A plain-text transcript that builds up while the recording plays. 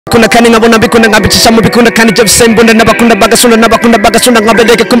Kuna kani ngabona bikunda ngabicisha mu bikunda kandi je bisembonda nabakunda bagasunda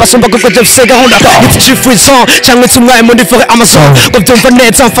ngabeleke kumbasumba kuko je bisega honda it's free song cyangwa tumwaye muri for Amazon gobyumva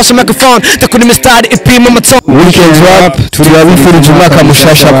neza mfasha microphone takuni mistari ipima mato weekend rap turabifurije umwaka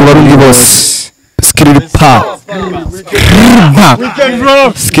mushasha ku barundi bose skiriri pa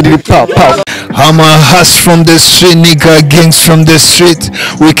skiriri pa I'm a hustle from the street, nigga, gangs from the street.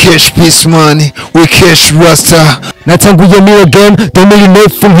 We cash peace money, we cash rasta. natanguye niyo game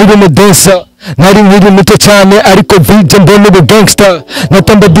 2009 nkiri mu dancer nari nkiri muto cyane ariko vije mbona ubu gangster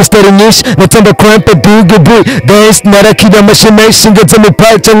natamba distari nyinshi natamba cramp big dance narakira amashimeshi ngeze mu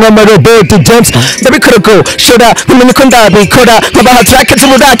party nk'amarobot jumps ndabikora go shora nkumenye ko ndabikora nkabaha track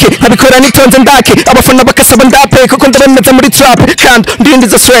z'umuraki nkabikora nitonze ndaki abafana bakasaba ndape kuko ndabemeza muri trap kandi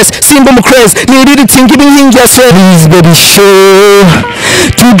ndindiza stress simba mu craze niriri tingi n'inkingi ya sweat please baby show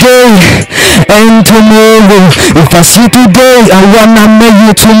today and tomorrow if I see today I wanna make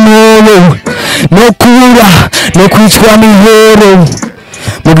you tomorrow no kura no kwitwa mihoro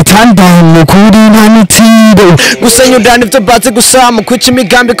mu gitanda no kuri nta mitiro gusenya udani byo baze gusa mu kwica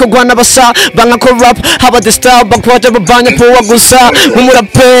imigambi ko gwana basa banga ko rap haba the style bakwaje babanya powa gusa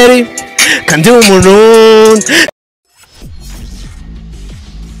nk'umuraperi kandi umurundi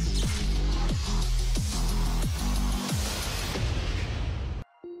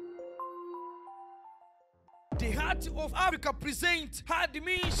The Heart of Africa present Hard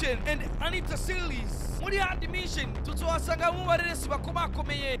Dimension and Anita series. Muri Hard Dimension tutwasanga mu bareresi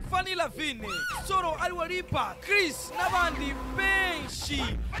bakomakomeye Fanny Lavine, Soro Aliwalipa, Chris n'abandi benshi.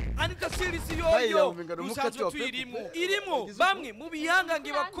 Anita series yoyo musanzwe twirimo. Irimo bamwe mu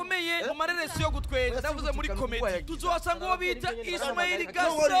bihangange bakomeye mu mareresi yo gutweza ndavuze muri comedy. Tutwasanga uwo bita Ismail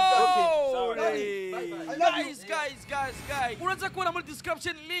Gasso. Guys. Uraza kubona muri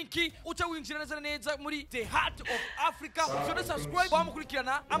description link uca winjira neza muri The Heart of Africa. So subscribe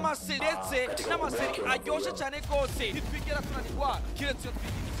bamukurikirana amaseri ndetse n'amaseri aryoshe cyane gose nitwigera tunanirwa kiretse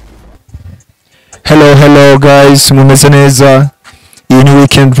Hello guys, mumeze neza. Iyi ni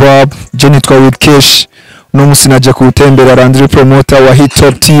weekend rap, je nitwa with cash. No musi naje kutembera Landrypromoter wa Hit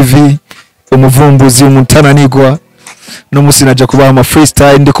Top TV, umuvumbuzi umutananirwa. No musi naje kubaha ama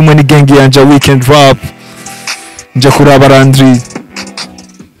freestyle ndi kumwe ni gang yanje weekend rap. Nje kuraba Landry.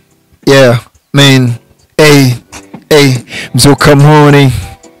 Yeah, man. Hey, mzuka morning.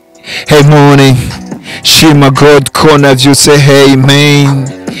 Hey morning. She my God corner you say hey man.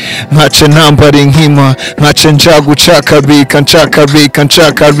 Nkace numbering hima, nkace njagu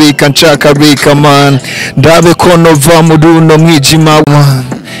nchakabika man. Ndabe kono va muruno mwijima man.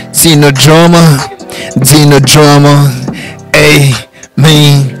 Zino drama. Hey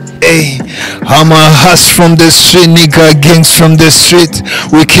man. Hey, I'm a hustle from the street, nigga, gangs from the street.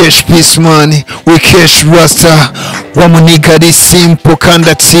 We cash peace money, we cash rasta. Wamu nigga this simple,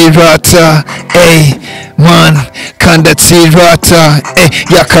 kanda tirata. Hey, man, kanda tirata. Hey,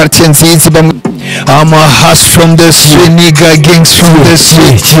 ya quartier nzizi bamu. I'm a hustle from the street, nigga, gangs from the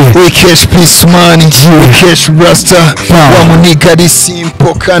street. We cash peace money, we cash rasta. Wamu nigga this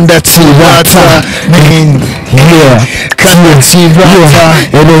simple, kanda tirata. Man, yeah, kanda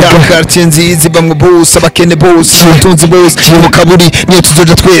tirata. Quartier nzizi bamwe bose abakene bose abatunzi bose mu kaburi niyo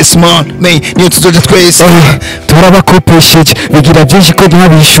tuzoja twese man niyo tuzoja twese turabakopesheje bigira byinshi ko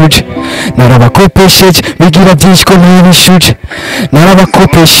ntabishuje narabakopesheje bigira byinshi ko ntabishuje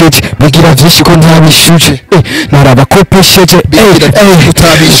narabakopesheje bigira byinshi ko ntabishuje narabakopesheje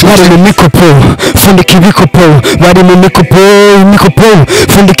bari mu mikopo fundika ibikopo bari mu mikopo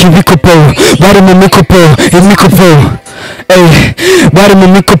fundika ibikopo bari mu mikopo bari mu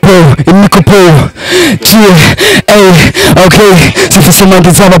mikopo okay zifise mandi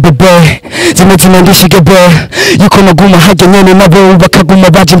zaba bebe zimejinandisha gebe yuko naguma hajya nyene nabo bakaguma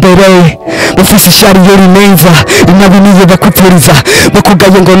baje imbere mufise ishari yori neza inabiniye bakupfuriza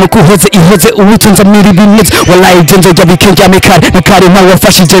bakugaye ngo nukuhoze ihoze uwitunza miri bimeze wallahi jenzo jya bikenja mekare nakare ntawe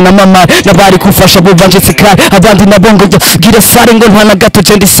wafashije na mama nabari kufasha bo banje sikare abandi nabongo gire sare ngo ntana gato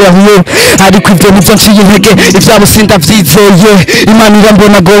je ndisehuye ariko ivyo nivyo nciye intege ivyabo sindavyizeye imana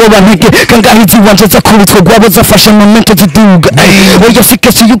irambona gobo bantege kangahizi wanje za kubitwa gwabo zafasha momento ziduga oyo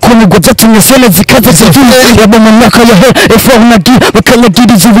sikesi yukunigwa zatumye sene zikaze zivuye yabo mu myaka ya efo nagi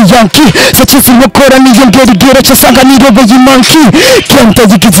bakanyagiriza ibiyanki sacizi nkokora niyo ngerigera cyo sanga nirobo yimanki kenta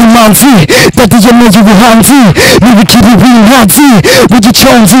yigize imanzi dadi yemeje ubuhanzi nibikiri binkazi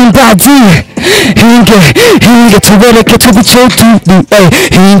bugiconzi imbazi hinge tubereke tubicotudu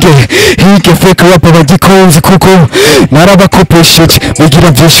hinge fake rap abagikunze kuko narabakopesheje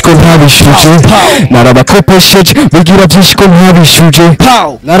bigira byinshi ko ntabishuje narabakopesheje bigira byinshi ko ntabishuje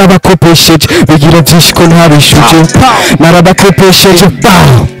narabakopesheje bigira byinshi ko ntabishuje narabakopesheje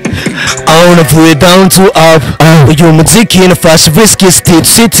I wanna put it down to up. You muziki na flash whiskey stage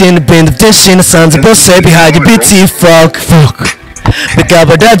sitting bend this in the sounds of boss behind your BT fuck.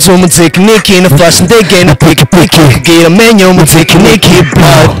 Bekaba dazo muziki niki na flash ndege na picky gira menyo muziki niki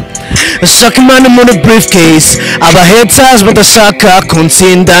blood. Shaka man I'm on a briefcase. Aba haters batashaka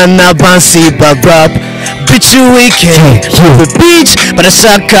kuntinda na bansi babab. Bitch you weekend the beach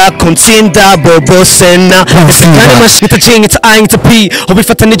barashaka kuntinda bobo sena. Kana mashita chingi ta aing ta pi.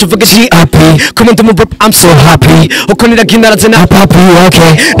 Obifata nijo vuga happy. Come on to move up I'm so happy. Okonira ginara zena happy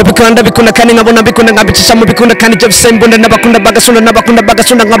okay. Nabikunda bikunda kani ngabona bikunda ngabicisha mu bikunda kani je sembonda nabakunda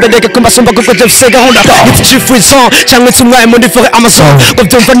bagasunda ngabeleke kumbasumba kuko je sega honda. It's chief song changwe tumwa mundi for Amazon.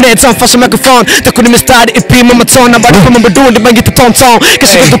 Gobtumva net fashion microphone takuni mistari ipi mama tona bari kuma mbudundi bangita tonton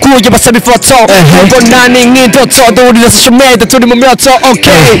kishiko tukuye basabi foto bonane ngidoto do the social media turi mu myoto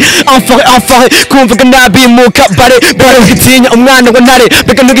okay enfare kumva kanabi muka bare gitinya umwana ngo ntare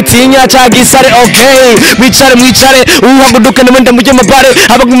beka ndugitinya cagisare okay mwicare uhaguduka n'amanda muje mabare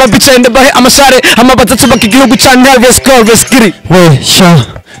abaguma bicende bahe amashare amabatatu bakigihugu cyane veskiri we sha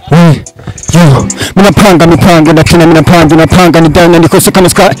we yo minapanga napanga nidana nikosa kama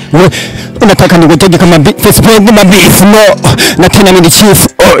ska we unataka nigoje kama Facebook ni mabisi no natena mimi chief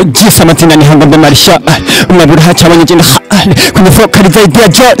jisa matina ni hanga marisha unabura hacha wanyejina kwenye fokari zaidi ya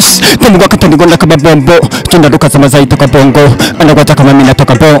Jones kumugwa katanigonda kama bombo kinda duka sama zaidi toka bongo anakwata kama mimi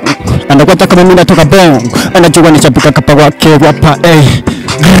natoka bongo anajua nichapuka kapa wake wapa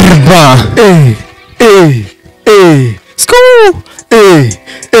grba school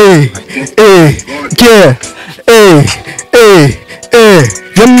yeah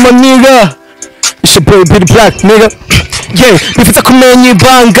my nigga it's your boy Billy Black nigga yeah bifite kumenya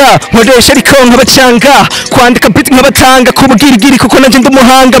ibanga nkoresha ariko nkabacanga kwandika beat nkabatanga kubugirigiri kuko nanje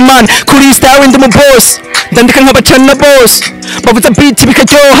ndumuhanga man kuri star ndi mu boss ndandika nkabacana boss bavuza beat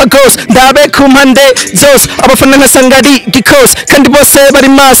bikaryoha gose ndabe ku mpande zose abafana nkasanga ari gikose kandi bose bari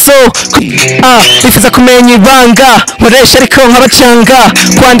maso bifuza kumenya ibanga nkoresha ariko nkabacanga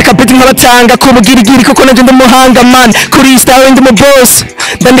kwandika beat nkabatanga kubugirigiri kuko nanje ndumuhanga man kuri star ndi mu boss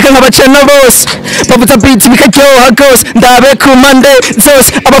ndandika nkabacana boss bavuza beat bikaryoha gose ndabe ku mpande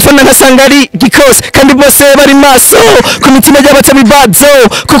zose abafana nkasanga ari gikose kandi bose bari maso ku mitima y'abatabibazo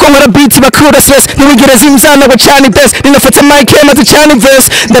kuko nkora beat bakura stress ntiwigere zimzana ngo cyane des ninafata mic maze cyane verse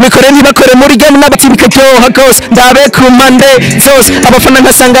ndabikore ntibakore muri game n'abati bikaryoha gose ndabe ku mpande zose abafana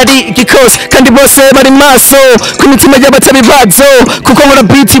nkasanga ari gikose kandi bose bari maso ku mitima y'abatabibazo kuko nkora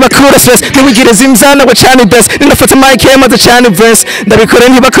beat bakura stress ntiwigere zimzana ngo cyane des ninafata mic maze cyane verse ndabikore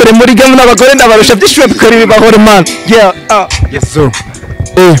ntibakore muri game n'abagore ndabarusha byishwe bikore bibahore man yeah yes sir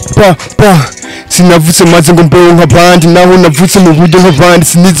sinavutse maze ngo mbeho nk'abandi naho navutse mu buryo nk'abandi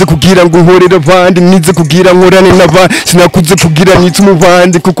sinize kugira ngo uhorere abandi nize kugira nkorane n'abandi sinakuze kugira nitse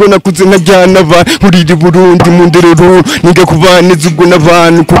umubandi kuko nakuze nkajyana abandi nkurira Burundi mu nderero niga kubaneza ubwo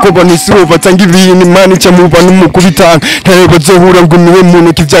n'abantu kuko abantu isi bo batanga ibintu imana ica mu bantu mu kubitanga ntayo bazohura ngo niwe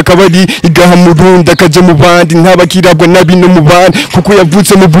muntu kivyakabari igaha mu Burundi akaja mu bandi ntabakirabwa nabino mu bandi kuko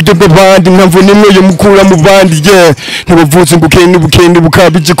yavutse mu buryo bw'abandi nkamvo nimwe yo mukura mu bandi yeah ntibavutse ngo bukende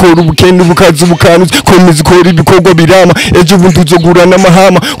bukabije kora ubukende bukaza ubukanuzi komeza ukora ibikorwa birama ejo bundi uzogura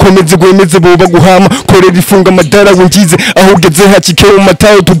n'amahama komeze gwemeze boba guhama korera ifunga amatara winjize aho ugeze hakikeho mu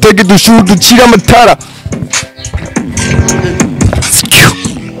matara tudege dushuru ducira amatara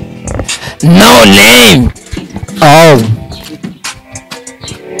no name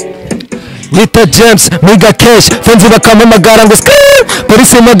Nita James, Miga Cash, Fanzi bakamamagara ngo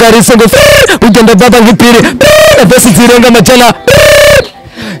polisi magarise ngo ugenda baba nk'ipiri bose zirenga majana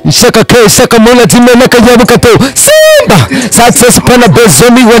Shaka K, Shaka Mona Jimena Kanyabukato Simba Success Pana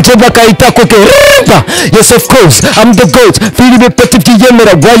Bezomi Wajeba Kaita Koke Rimba Yes of course, I'm the GOAT Fili Bepeti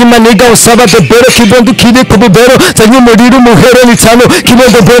Yemera Wayi Maniga Usaba the Bero Kibondo Kili Kububero Tanyu Muriru Muhere Nitano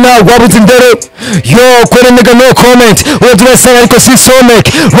Kibondo Bona Wabu Zindero Yo, Kore nigga no comment What do I say I see so make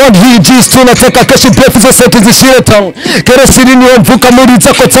Rod VG's tuna Taka Kashi Deficit Set is the shit town Kere Sirini Mvuka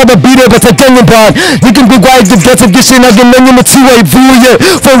Muriza Kotaba Bire Bata Tengu Bad Nikin Big White The Get of Gishina Gimeni Mutiwa Ivuye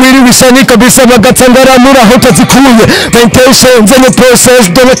For really wishani kabisa bagatangara mura hota zikuye Vacation zenye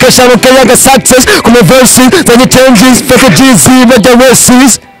process Dona kesha mkayaga success Kuma verses zenye changes Faka GC Vaja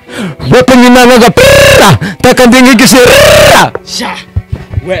verses Rapping inanaga Pira Taka ndingi kishira Sha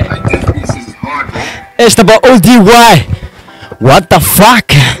Esta ba ODY What the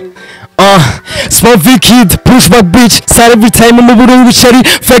fuck Small V kid, push back bitch, side every time I'm moving with cherry.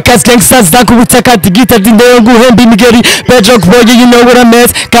 Fake ass gangsters, that go with Taka, the guitar, the Nego, Henry Migeri. Bad joke boy, you know what I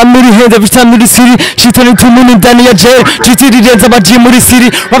meant. Got me the head every time in the city. She turned into moon in Dania jail. GT the dance about Jim the city.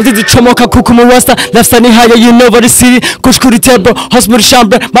 Rock the Chomoka Kukumu Rasta, left standing higher, you know what the city. Kushkuri Tebro, Hospital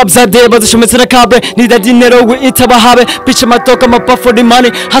Chamber, Mabza de, but the Shumetana Cabre. Need that dinero with Itabahabe. Bitch, my talk, I'm up for the money.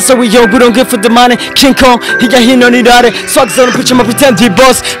 Hustle with yo, we don't get for the money. King Kong, he got him on it. Socks on the picture, my pretend he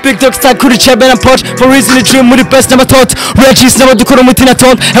boss. Big dog style, could chab and punch. For reason the dream with the best never thought. Reggie's never do couldn't within a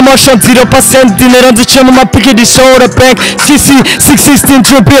ton. Emotion 0% dinner on the channel, my picket is shoulder bank. CC 616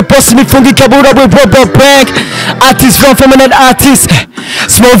 to be a possible funky kabura with rubber bank. Artist from an artist.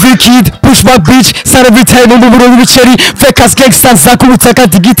 Small V kid, push back bitch. Side every time I'm moving with cherry. Fake ass gangsters, Zaku with Taka,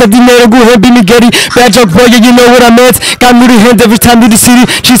 the guitar, the Nero, Henry Migeri. Bad joke boy, you know what I meant. Got me the hand every time in the city.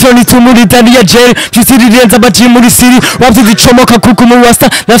 She's only 2 million Dania jail. She see the dance about Jim the city. Rob the Chomoka Kukumu Rasta,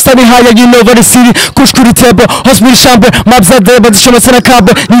 left standing higher, you know what the city. Kushkuri Tebro, Hospital Chamber, Mabza de, but the Shumasana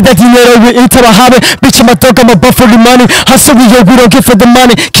Cabre. Need that dinero with Itabahabe. Bitch, my talk, I'm up for the money. Hustle with yo, we don't get for the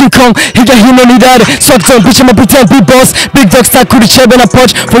money. King Kong, he got him on it. Sock on, bitch, I'm a pretend big boss. Big dog style, could chab and a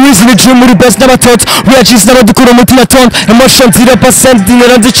punch. For reason the dream with the best never thought. Reggie's never do couldn't within a ton. Emotion 0% dinner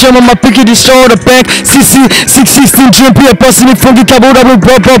on the channel, my picket is shoulder bank. CC 616 dream, be a possible funky kabura with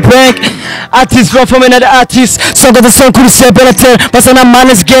rubber bank. Artist from another artist. So got the song could say better tell. But I'm a man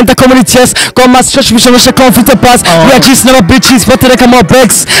is game the communities. Go my stretch mission with a comfortable pass. Reggie's never bitches, but they come more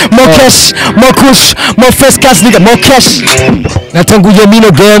bags. More cash, more kush, more first gas nigga, more cash. natanguye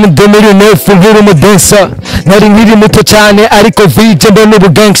mino game 2009 nkiri mu dancer nari nkiri muto cyane ariko vije mbona ubu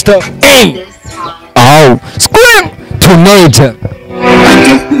gangster oh scream teenager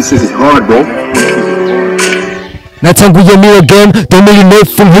This is hard, bro. natanguye mino game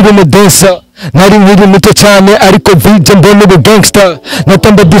 2009 nkiri mu dancer nari nkiri muto cyane ariko vije mbona ubu gangster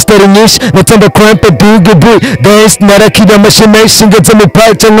natamba distari nyinshi natamba cramp big big dance narakira amashimeshi ngeze mu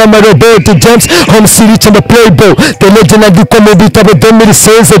party nk'amarobot James home city cyangwa playboy the legend agikwa mu bitabo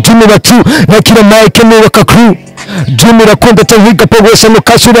 2016 Jimmy bacu nakira Mike n'ubaka crew Jimmy rakunda cyangwa pogosha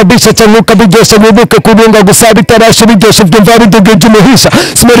mukashura bisha cyangwa kabigosha mubuke kurunga gusa bitarashe biryoshe byumva bidogeje muhisha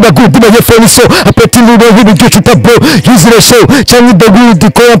smell bagudi baye phone so apeti nubo bibyuka tabo yuzire show cyangwa dogudi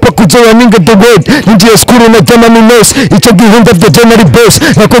ko ampa kujoya ninga dogod ninjiye skuru na jamani nose icyo gihunda bya January boss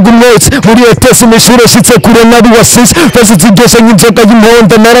nakoga notes muri etese mishuro shitse kure nabi wasis bazigesha n'inzoga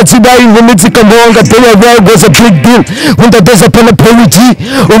y'imponda narazibaye inkumi zikamonga there was a big deal unda doza pana polity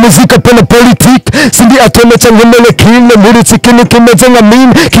umuzika pana politique sindi atome cyangwa melekine muri tsikini kimeze nka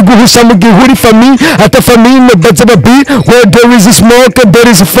mine kiguhisha mu gihuri famille ata famille baza babi where there is a smoke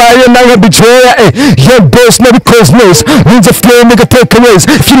there is a fire now betrayal your boss never cause noise means a flame nigga take away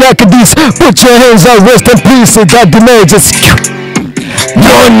if you like this put your hands out rest in peace God damages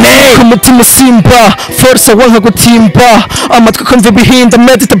no name kumutima simba force wanka gutimba amatwi kumva bihinda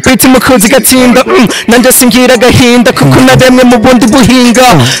medita beat mukunzi gatinda nanje singira gahinda kuko naremwe mu bundi buhinga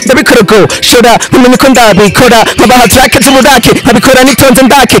ndabikora go shora nkumenye ko ndabikora nkabaha track z'umurake nkabikora nitonze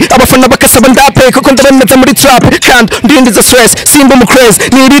ndake abafana bakasaba ndape kuko ndabemeza muri trap kandi ndindiza stress simba mu craze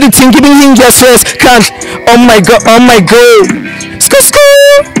niriri tinga ibinkingi ya stress kandi oh my god sku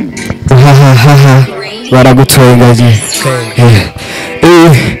baragutoye gaje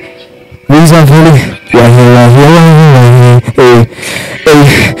Reason for it,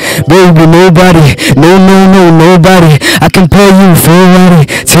 baby, nobody, nobody. I can pay you for money.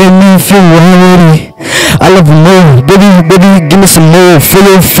 Tell me if you want it. I love you more, baby, give me some more.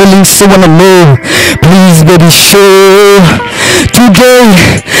 Feeling, so wanna know. Please, baby, show today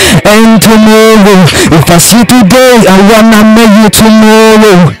and tomorrow. If I see today, I wanna make you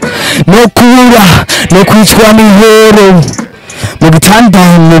tomorrow. No cooler, no kuchwa ni hero. Mugitanda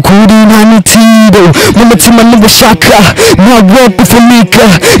mukuri ntanitiro mumutima n'ubushaka ntabwo kufunika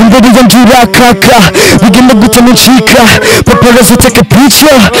imbere y'njurakaka bigenda gutamucika paparazzi take a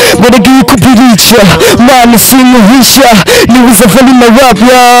picture baragiye kubirica mwana simuhisha nibuza vali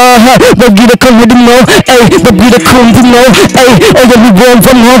marabya babwira ko nkurimo babwira ko ndimo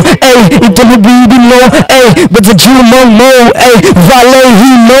ntibumvamo ibyo ntibirimo baza jumamo vale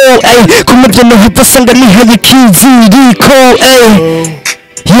hino kumubyo hadasanga nihaye kiziriko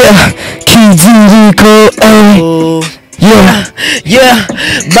yeah, kiziriko yeah,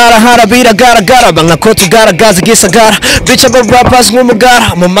 barahara biragaragara banga ko tugaragaza igisagara bica rappers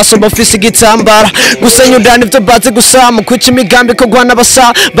nk'umugara mu maso bafise igitambara gusenya udani byo bazi gusa mu kwica imigambi ko gwana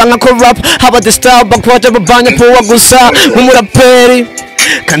basa banga ko rap haba the style bakwaje babanya powa gusa nk'umuraperi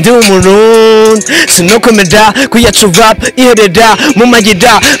kandi umurundi sinokomeda kuyaca rap iherera mu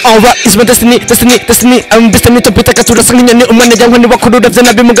mayira all rap is my destiny I'm destiny to pitaka turasa nk'inyoni umanega nkoni wakurura vya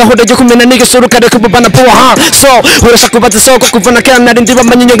nabi mu gahunda yo kumena n'igisoro kare kubana poha so urasha kubaza soko kuvana kana nari ndi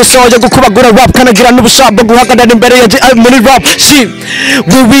bamanye nyegeso yo gukubagura rap kanagira n'ubushabo guhagarara imbere ya muri rap shit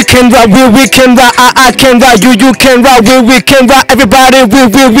we can rap I can rap you can rap we can rap everybody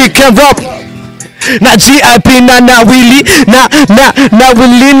we can rap na GIP na Willy na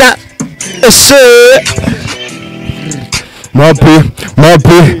Willy na Mape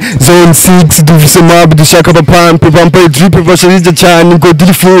Zone 6 dufise mabe dushaka abapampe bambaye drip bashirije cyane ngo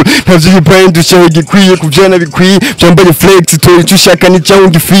dirifu ntavyo yipaye dushaka gikwiye kuvyana bikwiye byambaye flex tori tushaka ni cyawo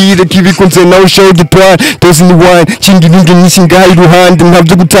gifire kibikunze nawe show gitwara dozi ni wine cingi ningi nyinshi ngaho iruhande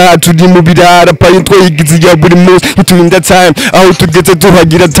ntavyo gutaha turi mu birara payo twayigize ya buri munsi turinda time aho tugeze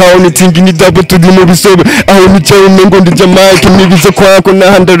tuhagira town tingi ni double turi mu bisobe aho ni cyawo ngo ndi Jamaica nibize kwako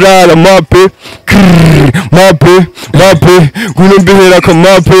nahandarara mape kuno mbihera ko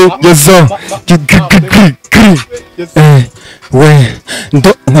mape yazo we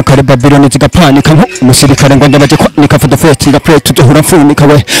ndo nkakare Babylon zigapanika nko umusirikare ngo ndabaje kwanika for the first play tuduhura mfunika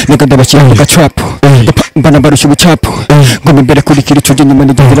we nika ndabashyira mu gacapo mbana barusha ubucapo ngo mbere kuri kiri cyo nyuma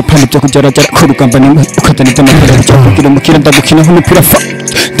nidahira pande byo kujarajara ku rugamba ni ukatani by'amatara cyo kugira umukira ndagukina nk'umupira fa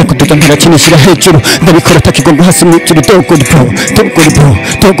ndakututa ntarakinishira hejuru ndabikora takigongo hasi mu turi togori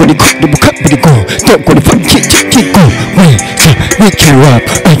kiko we can rap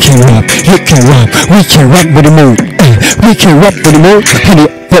I can rap you can rap we can rap with the mood we can rap with the mood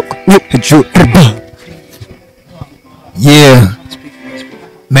Yeah,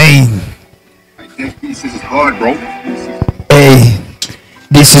 man. This is hard, bro. Hey,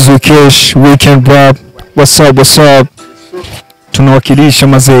 this is Ukesh. We can rap. What's up? Tunawakilisha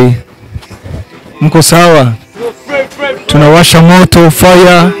mazee. Mko sawa? Tunawasha moto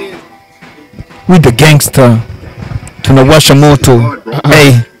fire with the gangster. Tunawasha moto.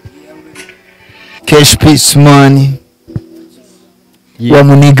 Hey, cash peace money. Wa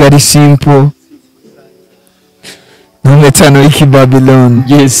munigari simple. Numetano iki Babylon.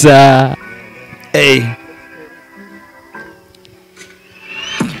 yes sir. Hey,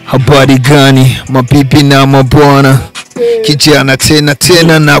 habari gani mabibi na mabwana, kijana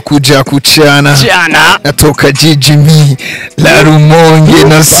tena na kuja kuchana jana natoka jiji mi la Rumonge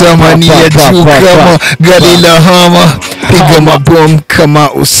na samani ya juu kama gari la hama, piga mabomu kama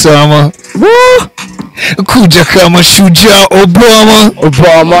Osama, kuja kama shujaa Obama.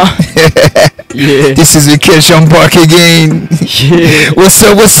 Yeah. This is Vikesh, I'm back again. Yeah. What's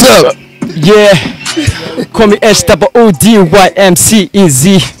up? Yeah, call me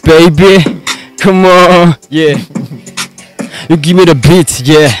HWODYMCEZ, baby. Come on, yeah. You give me the beat,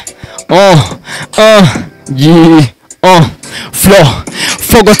 yeah. Flow.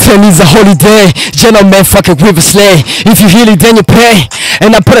 Forgotten is a holiday. Gentleman, fucking river slay. If you heal it, then you pay.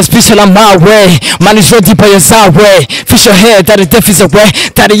 And I put a special on my way. Man is your deeper your side way. Fish your head, that the death is away.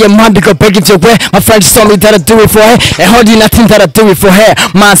 That your mind because break it your way. My friends told me that I do it for her. And hardly nothing that I do it for her.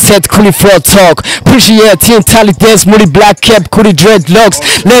 Mindset, coolie floor talk. Appreciate team tally dance, moody black cap, coolie dreadlocks.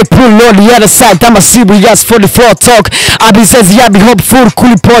 Lay pull on the other side. That my serious for the floor talk. I be says, yeah, be hopeful,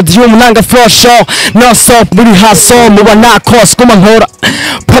 coolie podium, nanga floor show. No soft, moody hot song, move not cost, come on, hold up.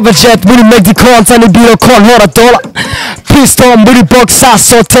 Papa jet, moody make the calls, and the beat call, hold a dollar. Please don't moody box out,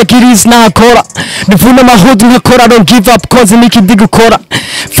 so take it easy now, Cora. The fool of my hood in her Cora, don't give up, cause Nicky dig a Cora.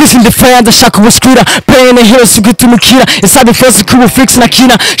 Fishing the fire, the shackle was scooter. Paying the hills to get to Makira. Inside the first crew fix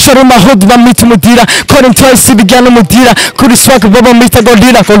Nakina. Shutting my hood, by me to Madira. Calling twice, see began on Madira. Could swag a bubble meet a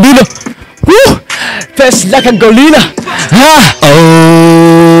Golina. Woo! Fast like a Golina.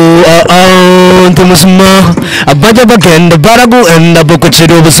 Tumusma. Abaja bagenda baragu and the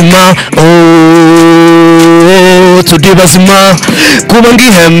Bocochero Basma. To Divasma.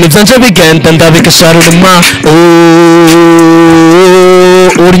 Kubangi hem, if Sansa began, and Davika Saruma.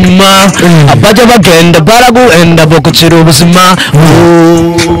 Urima. Abaja bagenda baragu and the Bocochero Basma.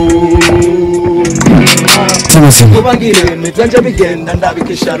 Some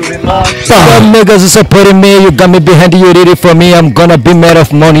niggas are supporting me, you got me behind you, ready for me. I'm gonna be made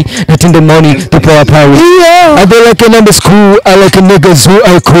of money, not in the money to pour a party. I be like a number school, I like a niggas who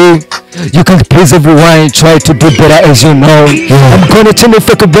are cool. You can please everyone, try to do better as you know. I'm gonna tell you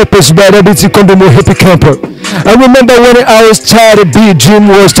fucking rappers, but I bet you can do more hippie camper. I remember when I was tired, big dream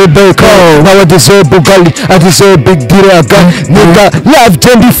was to be cold. Now I deserve Bugatti, I deserve big deal. I got nigga, life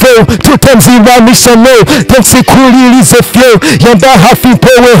done before. 2 times in my mission, no. Don't say cool, is a flow. Yamba happy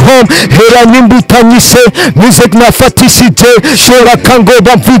power home. Hera nimbu tanyise. Music na fatisite. Shora kango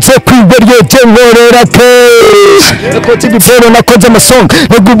bamfutse kwiberiye jengorera pe. Nakoti bifero nakoze amasong.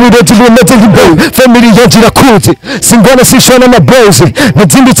 Nagubure tibumete gibo. Family yajira kuzi. Singwana sishona na boys.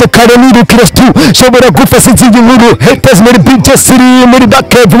 Nazimbitse kare nirukira stu. Shobora gufa sinzingi nkuru. Haters muri bitches city. Muri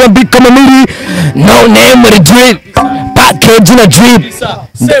backhead from big community. No name muri dream. Package in a dream.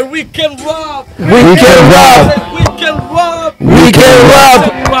 Say we can rob. We can rob. We can rob. We can rob.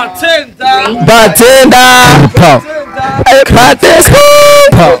 Bartender. Pop.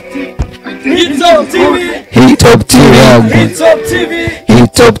 Hit up TV. Hit up TV. Hit up TV.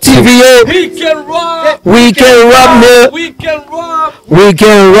 Hit up TV. We can rob. We can rob me. We can rob. We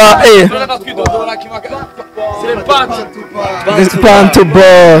can rob. This Bantu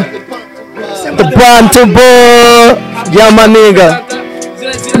boy. The Bantu boy. Yeah, my nigga.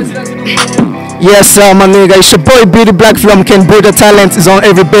 Yes, sir, my nigga. It's your boy, Beauty Black from Ken Buddha. Talent is on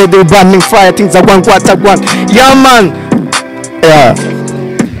every day. They're burning fire. Things are one, quarter one. Yeah, man. Yeah.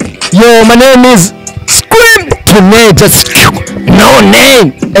 Yo, my name is Scream Teenager. No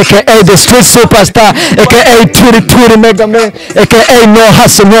name. AKA the street superstar. AKA Tweety Mega Man. AKA no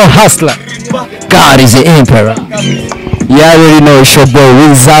hustle, no hustler. God is the emperor. You already know it's your boy,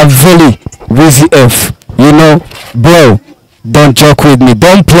 Wizzy Wizzy F. You know, bro. Don't joke with me.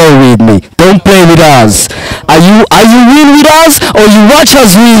 Don't play with me. Don't play with us. Are you win with us or you watch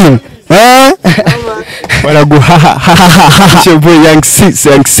us win? Huh? When I go ha ha ha ha ha. It's your boy Young 6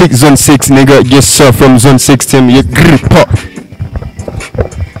 Zone 6 nigga. Yes sir, from Zone 6 team. You grip up.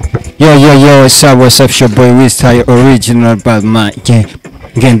 Yo, what's up, your boy Wizzy original bad man. Yeah.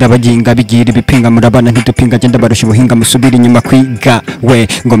 Ngenda baginga bigira ibipinga murabana ntidupinga genda barusha ubuhinga musubira inyuma kwiga we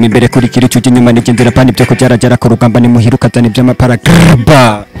ngo mimbere kuri kiri cyuje inyuma nigendera pani byo kujarajara ku rugamba ni muhiruka zane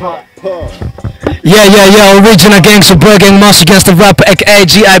by'amaparagraba. Yeah, original gangster boy gang master against the rapper aka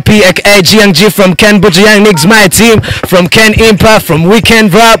GIP aka Young G from Ken Buddha Young Niggas my team from Ken Impa from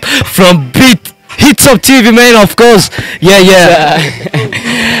Weekend Rap from Beat Hits Up TV man of course. Yeah.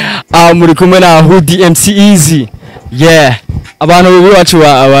 Muri kumwe na Hoodie MC Easy. Yeah. Abantu biwacu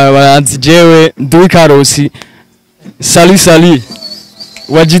baranzi jewe Ndui Karosi Sali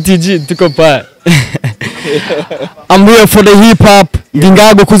wa GTG tuko pa. I'm here for the hip hop.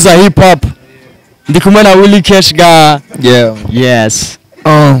 Ndingago kuza hip hop. Ndikumwe na Willy Cash ga. Yeah. Yes.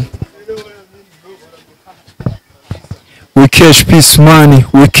 We cash peace money,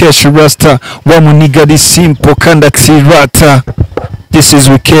 we cash rasta. Wamu nigga this simple conduct rata. This is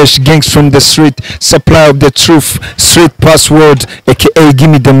we cash gangs from the street, supply of the truth, street password, aka give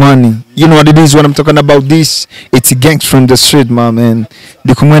me the money. You know what it is when I'm talking about this? It's gangs from the street, my man.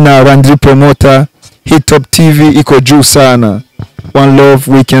 Dikumena Landrypromoter, Hit Up TV, iko juu sana. One love,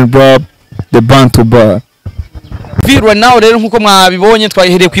 weekend rob, the Bantu bar. Virwa nawe rero nkuko mwabibonye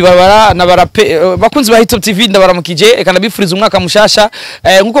twayihereye kwibabara na barape bakunzi ba Hit Up TV ndabaramukije eka nabifuriza umwaka mushasha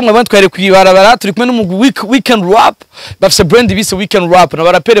nkuko mwabonye twayihereye kwibabara turi kumwe n'umugwi weekend rap bafise brand bise weekend rap na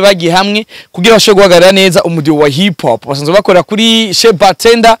barapere bagiye hamwe kugira bashobe guhagarara neza umudio wa hip hop basanzwe bakora kuri Chez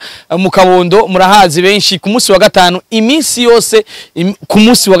Bartender mu Kabondo murahazi benshi ku munsi wa gatanu iminsi yose ku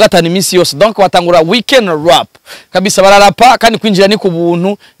munsi wa gatanu iminsi yose donc batangura weekend rap kabisa bararapa kandi kwinjira ni ku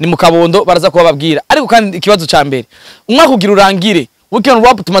buntu ni mu Kabondo baraza kuba babwira ariko kandi ikibazo ca mbere umwaka ugira urangire weekend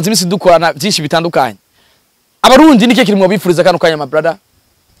rap tumaze imisi dukorana byinshi bitandukanye abarundi nike kirimo bifuriza kano kanya ma brother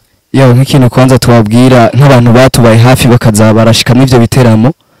yo nk'ikintu kwanza tubabwira nk'abantu batubaye hafi bakaza barashika mu ivyo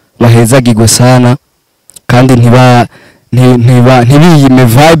biteramo bahezagirwe sana kandi ntibiyime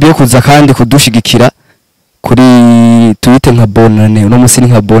vibe yo kuza kandi kudushigikira kuri Twitter nka bonane no musi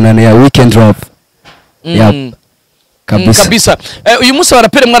nka bonane ya weekend rap kabisa uyu munsi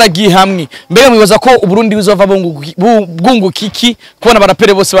barapere mwaragiye hamwe mbere mwibaza ko uburundi bizova bwunguka iki kubona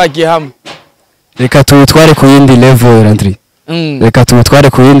barapere bose bagiye hamwe reka tubutware ku yindi level Landry reka tubutware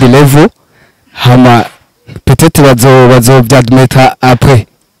ku yindi level hama peut-être bazobyadmeta après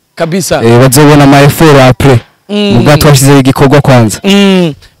kabisa bazobona ama effort après muga twashize igikorwa kwanza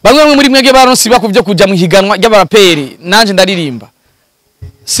bamwe muri mwege baronsi bakuvyo kuja mu higanwa y'abaraperi nanje ndaririmba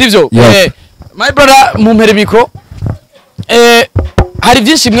sivyo my brother mumpere mikro hari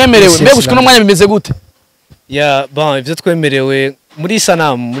byinshi mwemerewe mbe gushika no mwanya bimeze gute bon ivyo twemerewe muri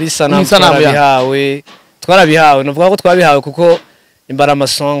sanamu twarabihawe novuga ko twabihawe kuko imbara ama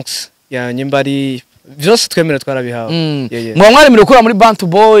songs ya nyimbari vyose twemerewe twarabihawe mwa mwaremerewe kura muri Bantu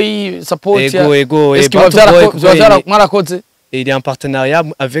Boy support ego mwarakoze il est en partenariat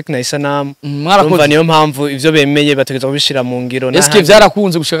avec Naisanam mwarakoze niyo mpamvu ivyo bemeye bategeza kubishira mu ngiro eske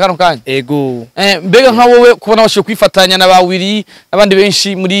vyarakunze gushika kano kanya ego mbega nka wowe kubona washoye kwifatanya na bawiri abandi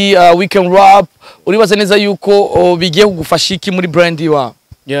benshi muri weekend rap uribaza neza yuko bigiye kugufasha iki muri brand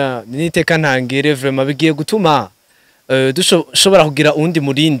yawe niteka ntangire vraiment bigiye gutuma dushobora kugira undi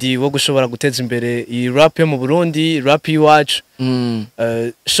murindi wo gushobora guteza imbere iyi rap yo mu Burundi rap iwacu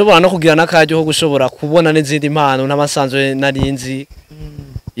shobora no kugira nakajyo ho gushobora kubona n'izindi impano n'amasanzwe narinzi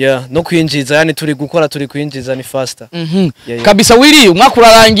no kwinjiza yani turi gukora turi kwinjiza ni faster kabisa wiri umwaka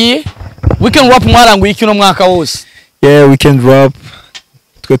urarangiye weekend rap mwaranguye iki no mwaka wose weekend rap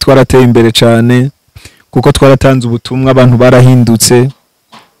twe twarateye imbere cyane kuko twaratanze ubutumwa abantu barahindutse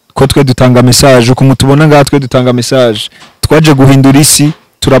ko twe dutanga message uko mutubona ngaha twe dutanga message twaje guhindura isi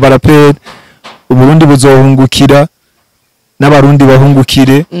turabarapera uburundi buzohungukira n'abarundi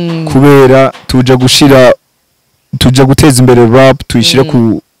bahungukire kubera tuje guteza imbere rap tuyishire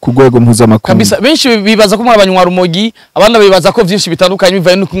ku rwego mpuzamakungu kabisa benshi bibaza ko mwabanywa rumogi abandi bibaza ko byinshi bitandukanye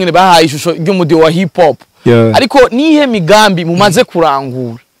bivaye no kumwe bahaye ishusho ry'umudi wa hip hop ariko nihe migambi mumaze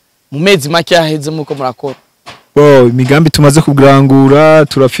kurangura mu mezi make yaheze muko murakora imigambi tumaze kugrangura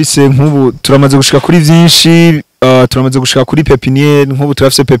turafise nk'ubu turamaze gushika kuri byinshi turamaze gushika kuri pepiniere nk'ubu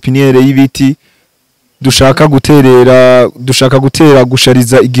turafise pepiniere y'ibiti dushaka gutera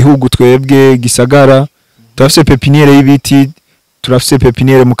gushariza igihugu twebwe gisagara turafise pepiniere y'ibiti turafise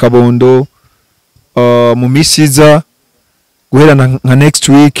pepiniere mu Kabondo mu misiza guhera nka next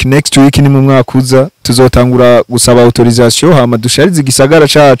week ni mu mwaka uza tuzotangura gusaba autorisation hama dusharize igisagara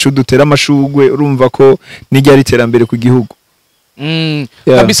cacu dutera amashugwe urumva ko nijya riterambere ku gihugu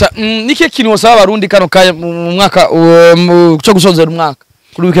kabisa nike kintu wasaba abarundi kano kaya mu mwaka cyo gusozera umwaka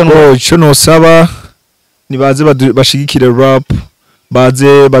kuri weekend cyo nosaba nibaze bashigikire rap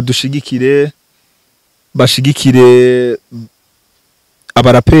baze badushigikire bashigikire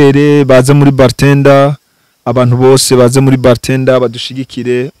abarapere baze muri bartender abantu bose baze muri bartender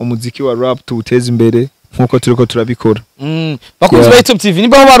badushigikire umuziki wa rap tuwuteze imbere nkuko turiko turabikora bakunze ba YouTube TV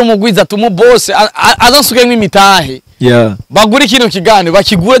niba bari umugwiza tumu boss azansuke nk'imitahe bagura ikintu kigane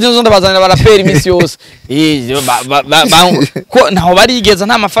bakigura nzo ndabazanira barapera iminsi yose ko naho barigeza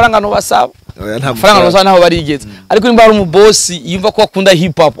nta mafaranga no basaba amafaranga no naho barigeza ariko nimba ari umubosi yumva ko akunda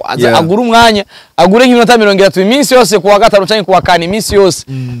hip hop agura umwanya agure nk'iminota 30 iminsi yose kuwa gatanu cyangwa kuwa kane iminsi yose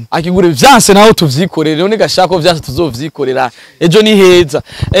akigura vyanse naho tuvyikorera rero nigashaka vyanse tuzovyikorera ejo ni heza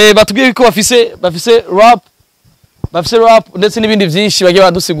batubwiye ko bafise rap ndetse n'ibindi byinshi bagiye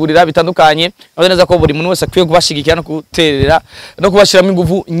badusigurira bitandukanye aboneza ko buri muntu wese akwiye kubashigikira no guterera no kubashiramo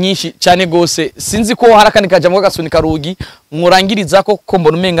ingufu nyinshi cyane gose sinzi ko harakani kajamwe gasunika rugi murangiriza ko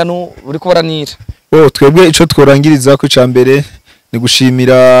mbona umenga no uri kubaranira twebwe ico tworangiriza ko cyambere ni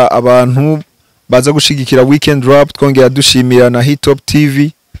gushimira abantu baza gushigikira weekend rap twongera dushimira na Hit Top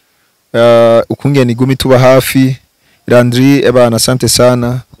TV ukungene igumi tuba hafi Landry ebana asante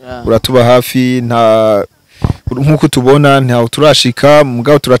sana uratuba hafi nkuko tubona ntaho turashika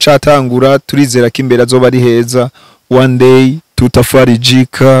mugabo turacatangura turizera ko imbere azoba ari heza one day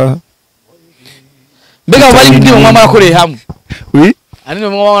tutafarijika mbega bari ndi mu mama akoreye hamwe ari ndi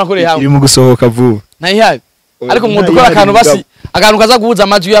mu mama akoreye hamwe iri mu gusohoka vuba nayihabi ariko ngo dukora akantu basi akantu kaza guhuza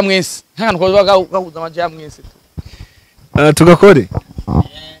amajwi ya mwese nkantu kaza guhuza amajwi ya mwese tugakore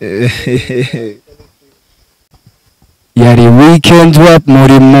yari weekend rap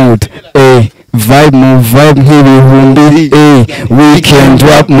muri mood vibe nk'ibihumbi weekend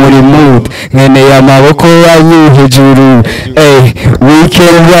rap muri mood nkeneye amaboko yanyu hejuru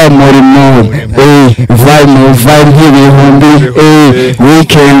weekend rap muri mood vibe nk'ibihumbi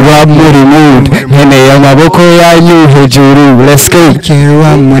weekend rap muri mood nkeneye amaboko yanyu hejuru let's go weekend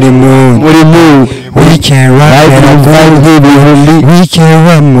rap muri mood weekend rap nk'ibihumbi weekend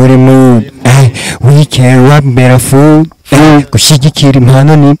rap muri mood weekend rap better food gushyigikira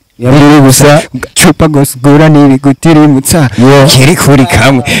impano ni biri gusa chupa gosgura ni bigutirimutsa kiri kuri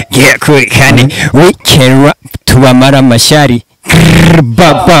kamwe gira kuri kane weekend rap tubamara amashari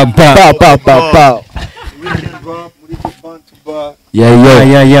yeah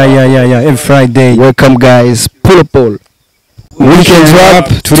every Friday welcome guys pull up weekend rap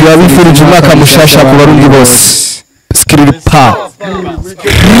turabifurije umwaka mushasha ku barundi bose skiri pa